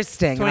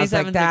interesting. And I was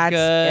like, 27's that's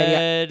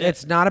good.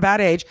 it's not a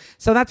bad age.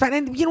 So that's fine.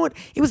 And you know what?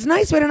 It was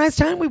nice. We had a nice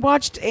time. We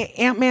watched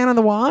Ant-Man and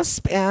the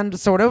Wasp and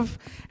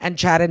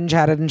chatted.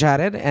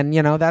 And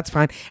that's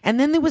fine. And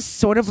then there was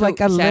sort of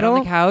like a sat little on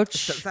the couch,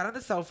 sat on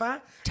the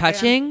sofa,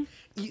 touching.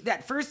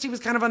 At first, he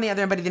was kind of on the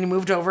other end, but then he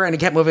moved over and he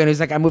kept moving. And he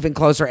was like, I'm moving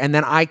closer. And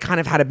then I kind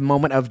of had a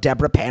moment of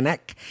Deborah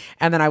panic.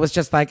 And then I was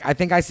just like, I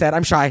think I said,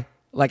 I'm shy.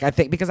 Like, I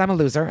think because I'm a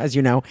loser, as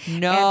you know.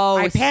 No,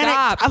 and I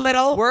panicked stop. a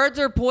little. Words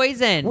are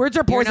poison. Words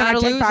are poison. You're not I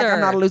a take loser. back.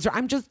 I'm not a loser.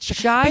 I'm just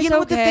Shy But you know is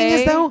what the thing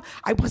is, okay. though?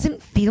 I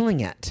wasn't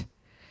feeling it.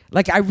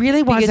 Like, I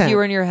really wasn't. Because you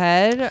were in your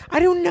head. I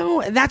don't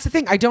know. That's the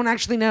thing. I don't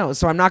actually know.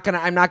 So I'm not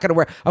gonna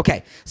wear.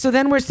 Okay. So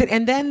then we're sitting,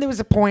 and then there was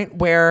a point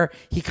where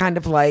he kind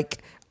of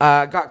like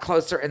got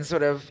closer and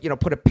sort of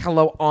put a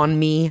pillow on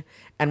me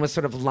and was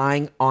sort of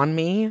lying on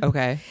me.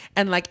 Okay.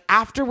 And like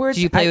afterwards,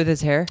 Did you play with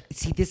his hair?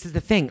 See, this is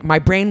the thing. My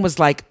brain was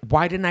like,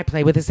 why didn't I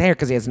play with his hair?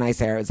 Because he has nice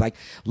hair. It's like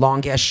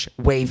longish,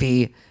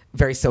 wavy,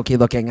 very silky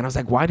looking. And I was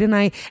like, why didn't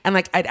I? And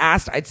like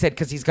I'd said,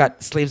 because he's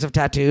got sleeves of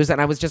tattoos.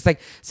 And I was just like,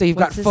 so you've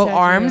What's got his full tattoo?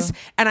 arms.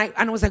 And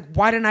I was like,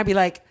 why didn't I be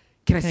like,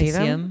 can I see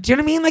them? him? Do you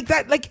know what I mean? Like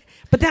that, like,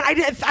 but then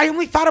I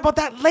only thought about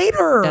that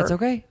later. That's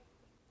okay.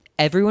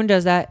 Everyone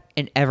does that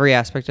in every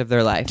aspect of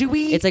their life. Do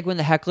we? It's like when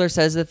the heckler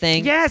says the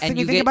thing. Yes, and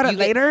you think about it you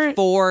get later.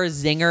 4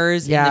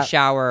 zingers in the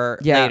shower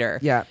later.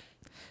 Yeah.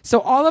 So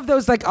all of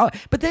those but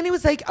then it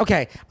was like,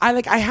 okay,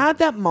 I had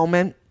that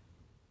moment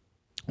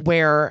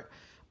where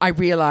I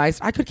realized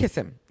I could kiss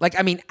him. Like,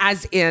 I mean,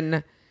 as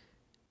in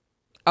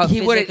Oh,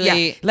 he would,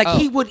 physically- like oh.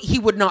 he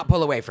would not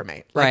pull away from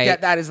me. Like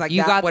Right. that is like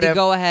you that got the would've-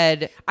 go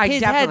ahead.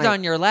 His head's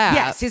on your lap.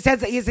 Yes, his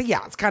head's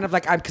yeah. It's kind of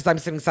like because I'm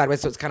sitting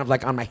sideways, so it's kind of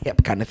like on my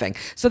hip, kind of thing.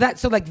 So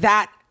like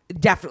that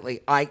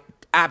definitely, I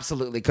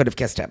absolutely could have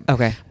kissed him.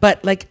 Okay,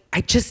 but like I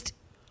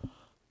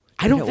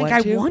don't don't think want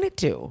I to? wanted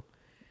to.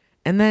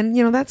 And then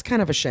that's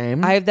kind of a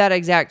shame. I have that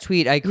exact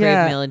tweet. I crave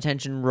Yeah. male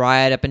intention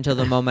right up until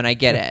the moment I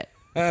get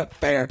it.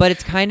 Fair, But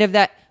it's kind of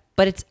that.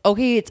 But it's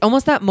okay. It's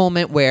almost that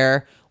moment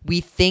where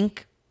we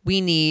think we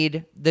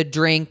need the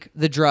drink,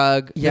 the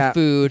drug, Yeah, the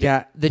food,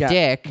 yeah, the yeah,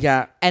 dick.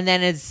 yeah. And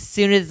then as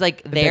soon as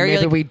like there, you're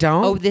maybe like, we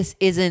don't? Oh, this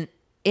isn't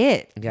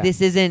it. Yeah.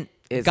 This isn't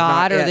is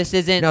God, not or it. this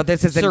isn't no,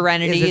 this isn't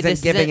serenity. This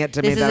isn't giving it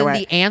to me this that isn't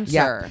way. the answer.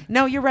 Yeah.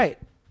 No, you're right.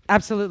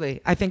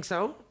 Absolutely, I think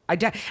so.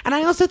 And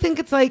I also think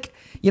it's like,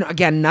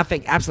 again,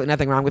 absolutely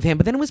nothing wrong with him.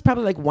 But then it was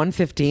probably like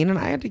 1:15, and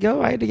I had to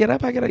go. I had to get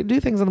up. I got to do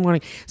things in the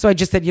morning. So I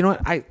just said, you know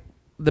what?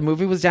 The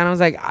movie was down. I was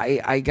like,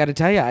 I got to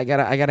tell you, I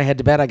gotta head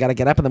to bed. I got to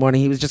get up in the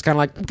morning. He was just kind of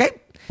like, okay.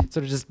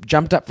 Sort of just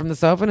jumped up from the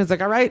sofa and it's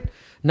like, all right,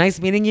 nice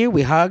meeting you.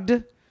 We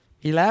hugged.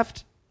 He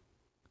left,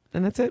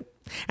 and that's it.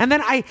 And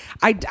then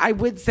I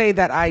would say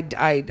that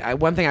I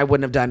one thing I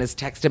wouldn't have done is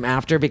text him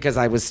after, because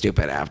I was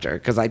stupid after,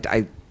 because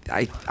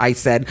I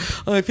said,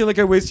 oh, I feel like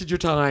I wasted your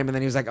time, and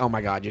then he was like, oh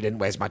my God, you didn't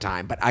waste my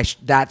time. But I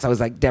was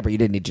like, Deborah, you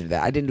didn't need to do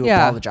that. I didn't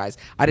apologize.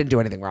 I didn't do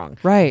anything wrong.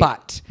 Right.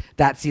 But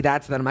that's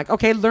then I'm like,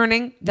 okay,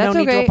 learning. That's no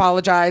need to okay.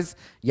 apologize.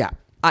 Yeah.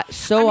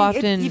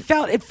 Often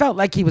it felt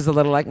like he was a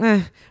little like,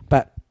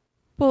 but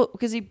well,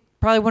 because he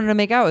probably wanted to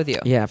make out with you.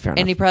 yeah, fair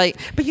enough. And he probably.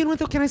 But you know what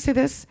though? Can I say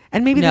this?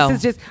 And maybe No. this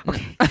is just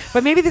okay.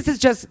 But maybe this is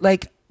just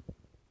like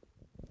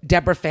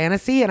Deborah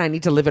fantasy, and I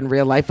need to live in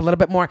real life a little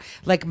bit more.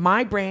 Like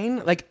my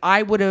brain, like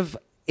I would have,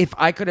 if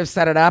I could have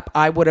set it up,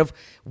 I would have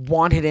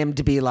wanted him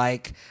to be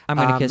like, I'm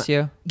gonna kiss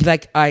you.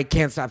 Like, I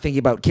can't stop thinking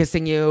about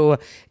kissing you.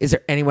 Is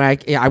there any way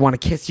I want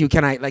to kiss you?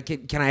 Can I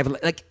have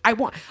like, I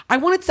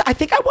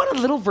think I want a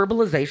little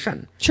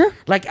verbalization. Sure.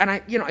 Like, and I,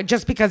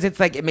 just because it's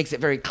like, it makes it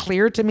very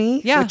clear to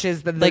me. Yeah. Which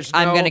is that Like, there's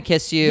I'm gonna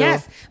kiss you.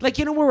 Yes. Like,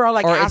 we're all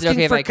like Or is it asking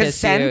okay if for I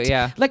kiss you? consent.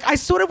 Yeah. Like, I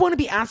sort of want to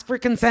be asked for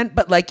consent,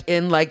 but like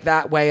in like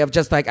that way of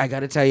just like, I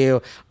got to tell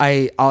you,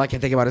 all I can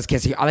think about is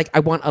kissing you. I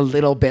want a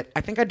little bit.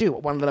 I think I do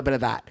want a little bit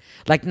of that.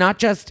 Like, not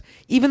just,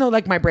 even though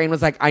like my brain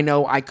was like, I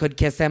know I could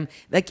kiss him.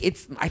 Like,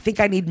 I think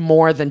I need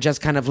more than just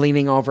kind of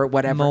leaning over,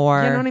 whatever.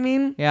 More. You know what I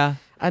mean? Yeah.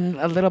 And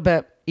a little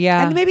bit.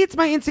 Yeah. And maybe it's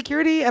my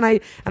insecurity, and I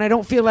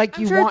don't feel like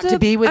you want to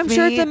be with me. I'm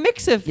sure it's a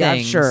mix of Yeah,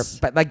 things. sure.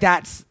 But like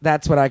that's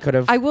what I could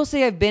have. I will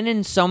say I've been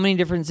in so many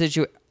different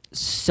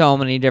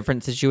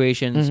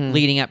situations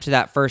leading up to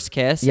that first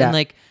kiss. Yeah. And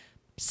like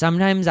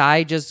sometimes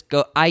I just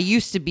go, I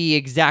used to be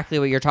exactly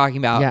what you're talking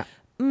about. Yeah.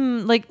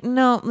 Like,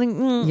 no, like,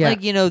 Yeah.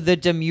 like, the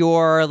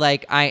demure,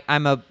 like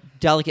I'm a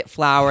delicate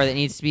flower that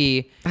needs to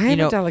be, I am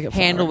a delicate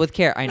handled flower. with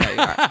care. I know you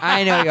are.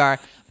 I know you are.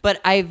 But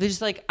I've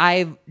just like,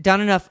 I've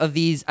done enough of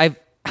these. I've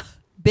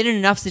been in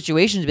enough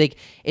situations. Like,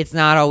 it's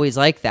not always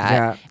like that.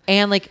 Yeah.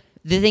 And like,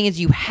 the thing is,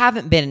 you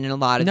haven't been in a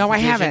lot of No, I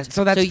situations. haven't.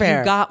 So that's fair.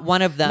 You got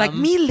one of them. like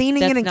me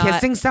leaning in and that's not-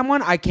 kissing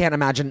someone, I can't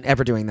imagine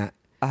ever doing that.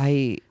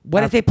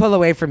 What uh, if they pull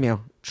away from you?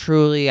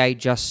 Truly, I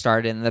just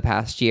started in the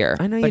past year.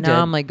 I know you but now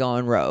did. I'm like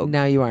going rogue.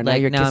 Now you are. Now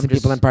you're I'm kissing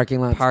just people in parking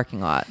lots. Parking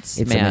lots.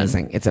 It's man.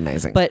 amazing. It's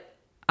amazing. But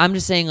I'm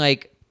just saying,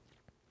 like,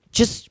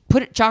 just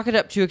chalk it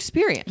up to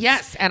experience.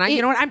 yes, and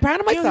you know what? I'm proud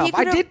of myself.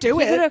 I did do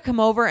He could it. have come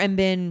over and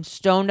been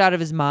stoned out of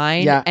his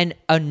mind Yeah. and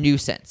a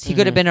nuisance. He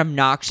could have been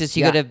obnoxious.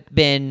 He Yeah. could have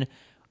been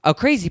a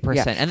crazy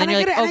person. And then you're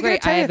like, oh,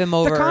 great, I have him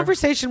over. The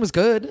conversation was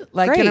good.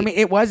 Like, you know what I mean?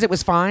 It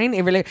was fine.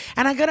 It really,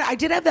 and I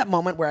did have that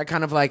moment where I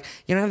kind of like,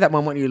 that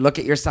moment when you look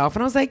at yourself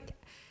and I was like,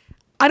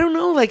 I don't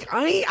know, like,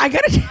 I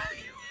gotta tell you,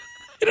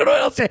 I don't know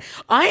what else to say.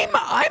 I'm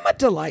a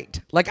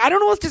delight. Like, I don't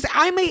know what else to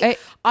say.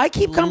 I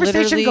keep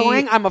conversation literally-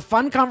 going. I'm a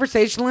fun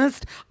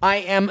conversationalist.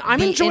 I'm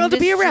the enjoyable to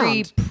be around.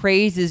 industry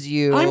praises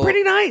you. I'm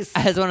pretty nice.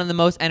 As one of the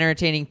most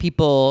entertaining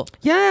people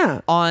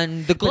Yeah.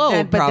 on the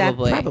globe,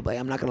 probably. Probably.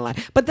 I'm not gonna lie.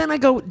 But then I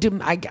go,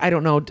 I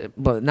don't know.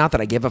 Well, not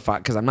that I give a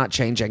fuck because I'm not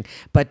changing.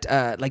 But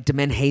like, do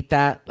men hate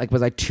that? Like,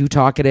 was I too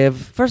talkative?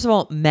 First of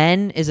all,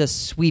 men is a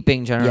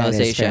sweeping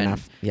generalization. fair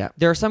enough. Yeah.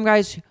 There are some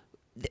guys who,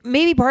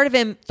 maybe part of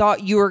him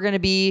thought you were going to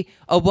be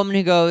a woman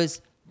who goes,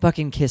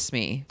 fucking kiss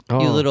me, you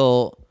Oh.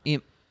 little...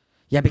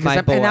 Yeah, because My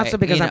and also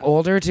boy, because you I'm know.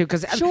 older too.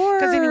 Because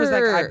then he was like,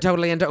 Sure. I'm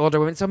totally into older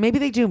women. So maybe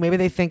they do. Maybe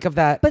they think of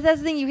that. But that's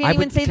the thing, you can't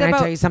even say can that I about...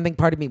 tell you something?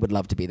 Part of me would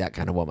love to be that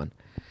kind of woman.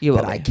 You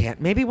will but I be.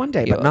 can't. Maybe one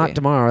day, You but will not be.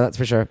 tomorrow. That's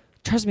for sure.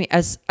 Trust me,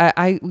 as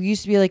I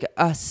used to be like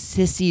a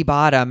sissy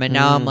bottom, and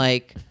now I'm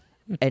like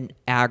an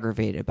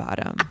aggravated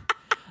bottom.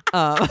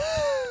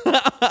 No,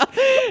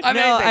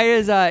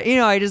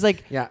 I just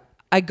like... Yeah.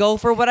 I go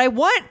for what I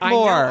want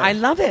more. I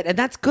love it, and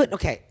that's good.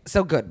 Okay,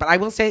 so good. But I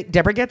will say,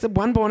 Deborah gets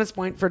one bonus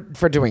point for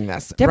doing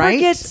this. Deborah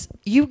right?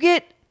 you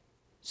get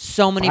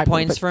so many 5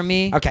 points points. from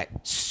me. Okay.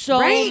 So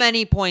Right?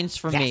 many points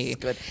from Yes, me.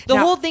 good. The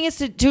Now- whole thing is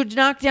to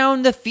knock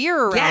down the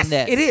fear around Yes,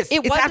 this. it is. It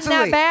It's wasn't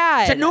absolutely,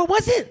 that bad. No, it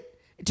wasn't.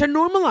 To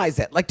normalize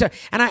it,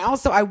 and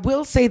I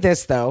will say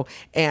this though,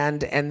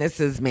 and this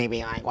is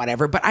maybe like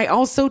whatever, but I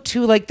also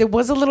too like there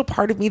was a little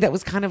part of me that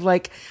was kind of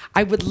like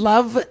I would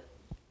love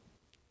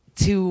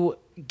to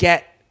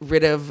get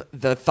rid of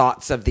the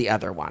thoughts of the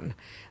other one,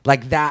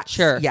 like that.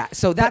 Sure. Yeah.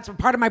 So that's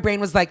part of my brain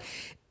was like,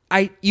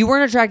 You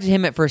weren't attracted to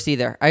him at first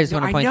either. I just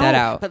want to point that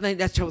out. But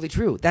that's totally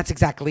true. That's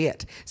exactly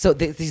it. So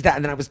there's that,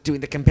 and then I was doing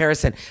the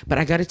comparison. But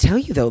I got to tell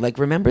you though, like,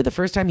 remember the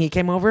first time he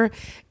came over?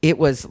 It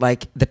was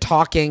like the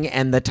talking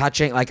and the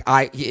touching. Like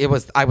I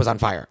was on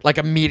fire. Like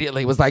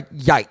immediately was like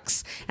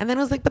yikes. And then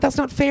I was like, but that's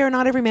not fair.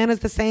 Not every man is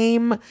the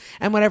same,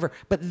 and whatever.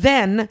 But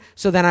then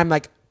I'm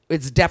like,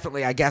 it's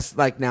definitely, I guess,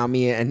 like now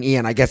me and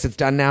Ian. I guess it's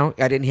done now.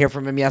 I didn't hear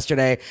from him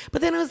yesterday.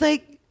 But then I was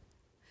like,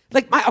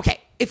 Like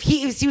if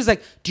he was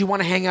like, do you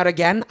want to hang out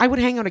again? I would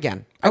hang out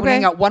again. I would Okay.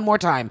 hang out one more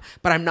time,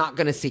 but I'm not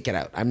going to seek it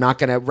out. I'm not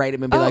going to write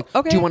him and be Oh, like,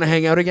 okay. do you want to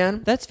hang out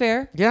again? That's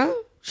fair. Yeah.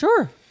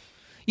 Sure.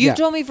 You Yeah.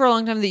 told me for a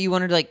long time that you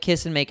wanted to like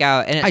kiss and make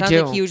out, and it I sounds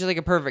do. like he was just like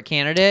a perfect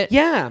candidate.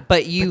 Yeah.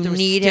 But you there was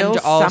need him still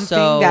to also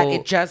something that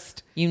it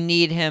just you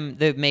need him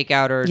to make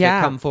out or yeah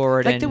to come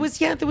forward. Like and there was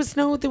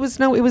no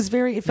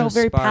it felt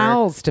very spark.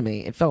 pals to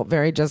me. It felt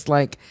very just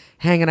like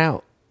hanging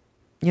out.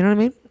 You know what I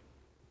mean?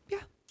 Yeah.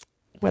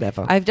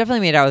 Whatever. I've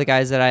definitely made out with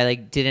guys that I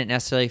like didn't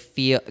necessarily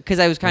feel because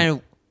I was kind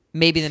of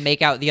maybe the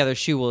make out the other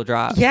shoe will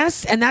drop.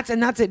 Yes, and that's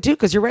it too.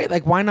 Because you're right.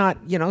 Like, why not?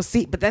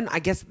 See. But then I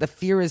guess the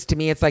fear is to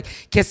me, it's like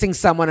kissing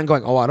someone and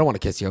going, "Oh, I don't want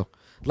to kiss you."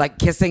 Like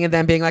kissing and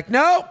then being like,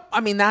 "No." I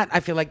mean, that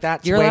I feel like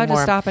that's You're way allowed to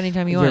more- stop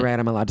anytime you You're want. right.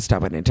 I'm allowed to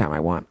stop anytime I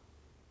want.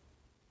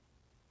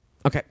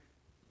 Okay.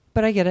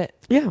 But I get it.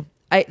 Yeah.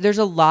 There's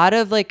a lot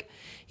of like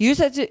you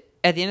just have to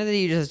at the end of the day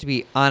you just have to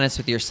be honest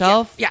with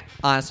yourself, Yeah.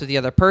 honest with the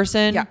other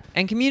person, Yeah.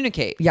 and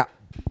communicate. Yeah.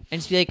 And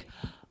just be like,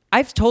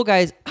 I've told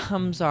guys,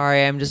 I'm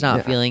sorry, I'm just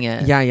not feeling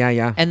it. Yeah. Yeah.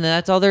 Yeah. And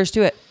that's all there is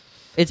to it.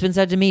 It's been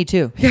said to me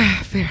too.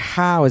 Yeah. Fair.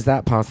 How is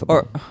that possible?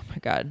 Or oh my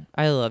god,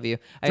 I love you.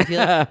 I feel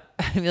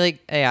like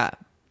yeah.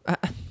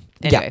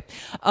 Anyway,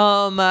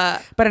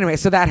 But anyway,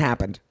 so that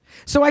happened.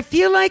 So I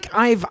feel like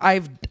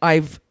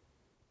I've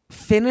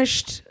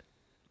finished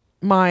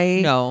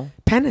my No.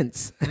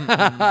 penance.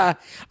 I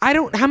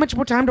don't. How much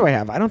more time do I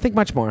have? I don't think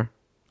much more.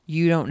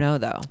 you don't know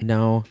though,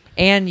 No,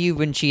 and you've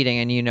been cheating,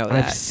 and you know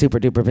that. I've super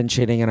duper been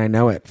cheating, and I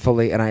know it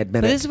fully, and I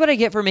admit But it. this is what I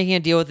get for making a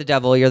deal with the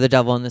devil. You're the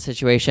devil in this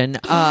situation.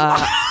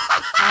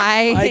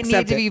 I need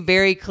accept to it. be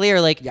very clear.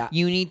 Like, Yeah.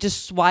 you need to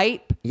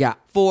swipe Yeah.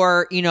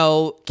 for,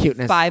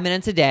 Cuteness. 5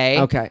 minutes a day.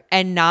 Okay.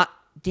 And not,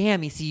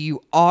 damn, you see,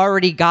 you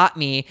already got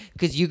me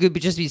because you could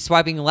just be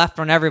swiping left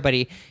on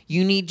everybody.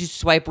 You need to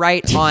swipe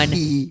right on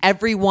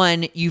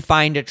everyone you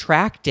find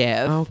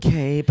attractive.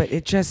 Okay, but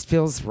it just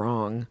feels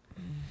wrong.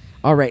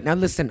 All right, now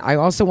listen. I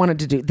also wanted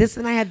to do this,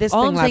 and I had this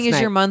All thing I'm last saying is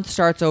night. your month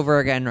starts over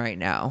again right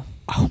now.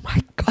 Oh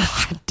my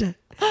god!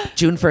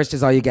 June 1st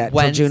is all you get. Till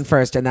When's- June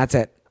 1st, and that's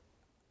it.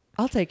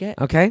 I'll take it.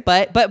 Okay.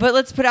 But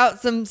let's put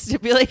out some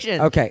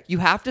stipulations. Okay. You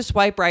have to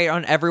swipe right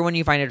on everyone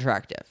you find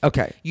attractive.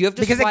 Okay. You have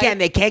to because swipe- again,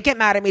 they can't get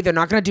mad at me. They're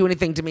not going to do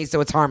anything to me,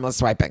 so it's harmless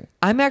swiping.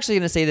 I'm actually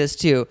going to say this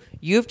too.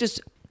 You have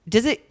to.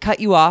 Does it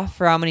cut you off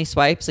for how many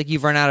swipes? Like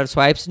you've run out of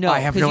swipes? No, I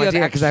have 'cause no you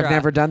idea because I've extra.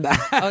 never done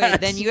that. Okay,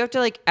 then you have to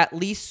like at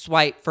least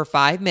swipe for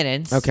 5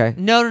 minutes. Okay.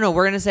 No.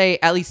 We're going to say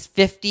at least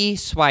 50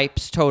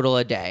 swipes total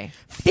a day.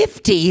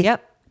 50.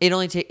 Yep.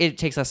 It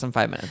takes less than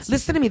 5 minutes.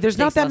 Listen to me. There's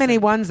not Takes that less many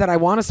than- ones that I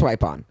want to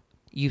swipe on.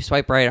 You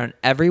swipe right on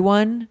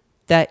everyone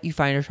that you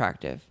find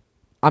attractive.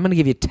 I'm going to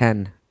give you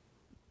 10.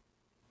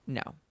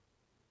 No.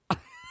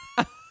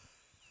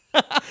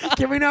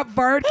 Can we not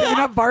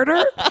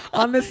barter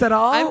on this at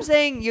all? I'm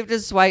saying you have to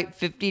swipe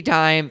 50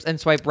 times and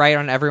swipe right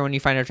on everyone you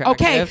find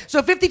attractive. okay,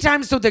 so 50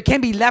 times, so there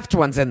can be left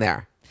ones in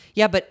there.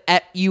 Yeah, but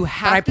you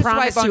have But I to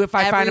promise swipe you, on if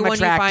I find him everyone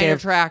you find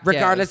attractive,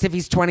 regardless if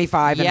he's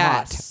 25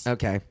 Yes. and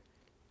hot. Okay.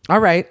 All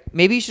right.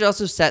 Maybe you should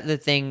also set the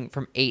thing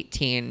from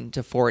 18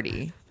 to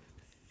 40.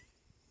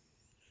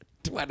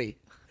 20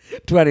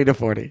 to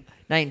 40.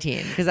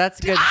 19, because that's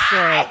a good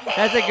story.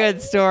 That's a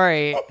good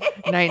story.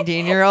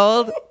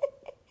 19-year-old.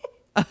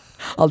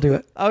 I'll do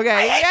it.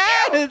 Okay.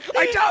 Yes.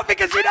 I don't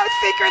because secretly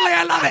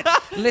I love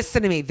it.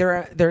 Listen to me.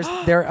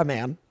 They're a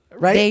man,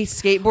 right? They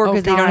skateboard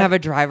because they don't God. have a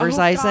driver's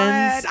license.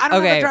 God. I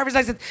don't have a driver's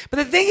license. But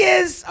the thing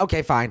is,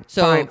 okay, fine.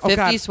 So fine.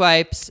 50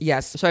 swipes.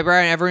 Yes. Swipe right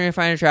on everyone you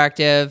find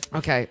attractive.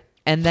 Okay.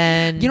 And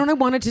then You know what I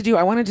wanted to do?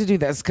 I wanted to do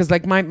this because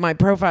like my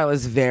profile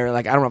is very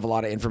like I don't have a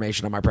lot of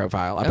information on my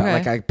profile about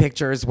Okay. like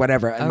pictures,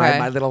 whatever. And Okay.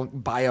 my little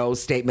bio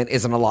statement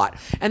isn't a lot.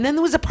 And then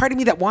there was a part of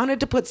me that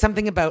wanted to put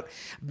something about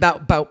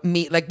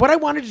me. Like what I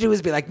wanted to do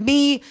is be like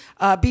me,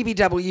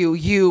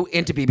 BBW, you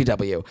into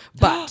BBW.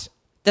 But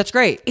that's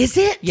great. is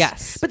it?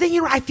 Yes. But then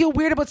I feel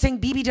weird about saying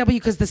BBW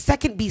because the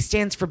second B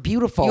stands for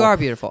beautiful. You are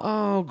beautiful.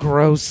 Oh,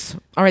 gross.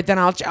 All right, then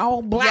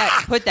I'll blah. Yeah,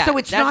 put that. So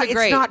it's That's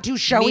great. it's not too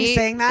showy Me,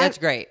 saying that. That's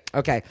great.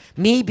 Okay,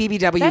 me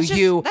BBW, That's just-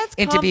 you that's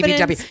into BBW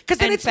confidence because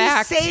then and it's me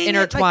facts saying it, like,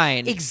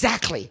 intertwined.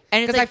 exactly.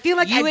 And it's because I feel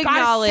like you I've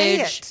gotta say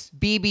acknowledge it.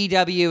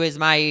 BBW is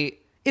my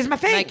Is my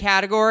thing. my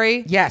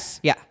category.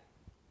 Yes. Yeah.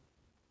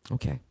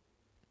 Okay.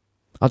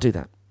 I'll do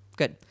that.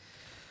 Good.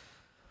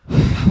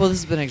 Well,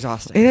 this has been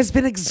exhausting. It has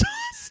been exhausting.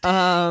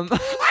 I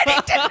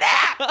need to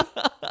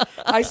nap.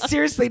 I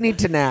seriously need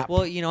to nap.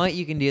 Well, you know what?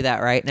 You can do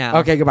that right now.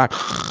 Okay, goodbye.